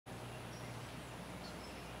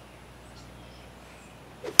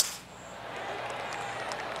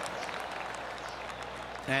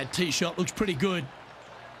That tee shot looks pretty good.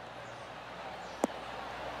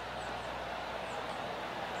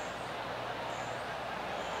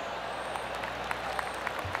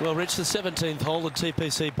 Well, Rich, the 17th hole at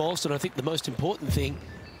TPC Boston, I think the most important thing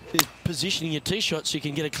is positioning your tee shot so you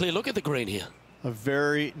can get a clear look at the green here. A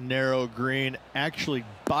very narrow green, actually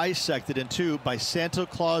bisected in two by Santa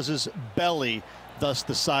Claus's belly, thus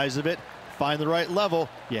the size of it. Find the right level,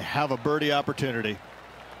 you have a birdie opportunity.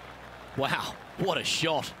 Wow, what a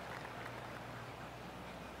shot.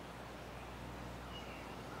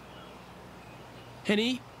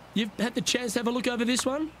 Henny, you've had the chance to have a look over this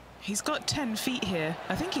one? He's got 10 feet here.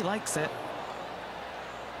 I think he likes it.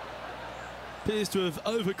 Appears to have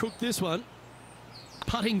overcooked this one.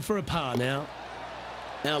 Putting for a par now.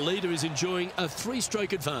 Our leader is enjoying a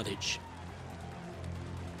 3-stroke advantage.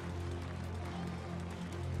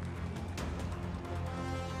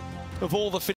 Of all the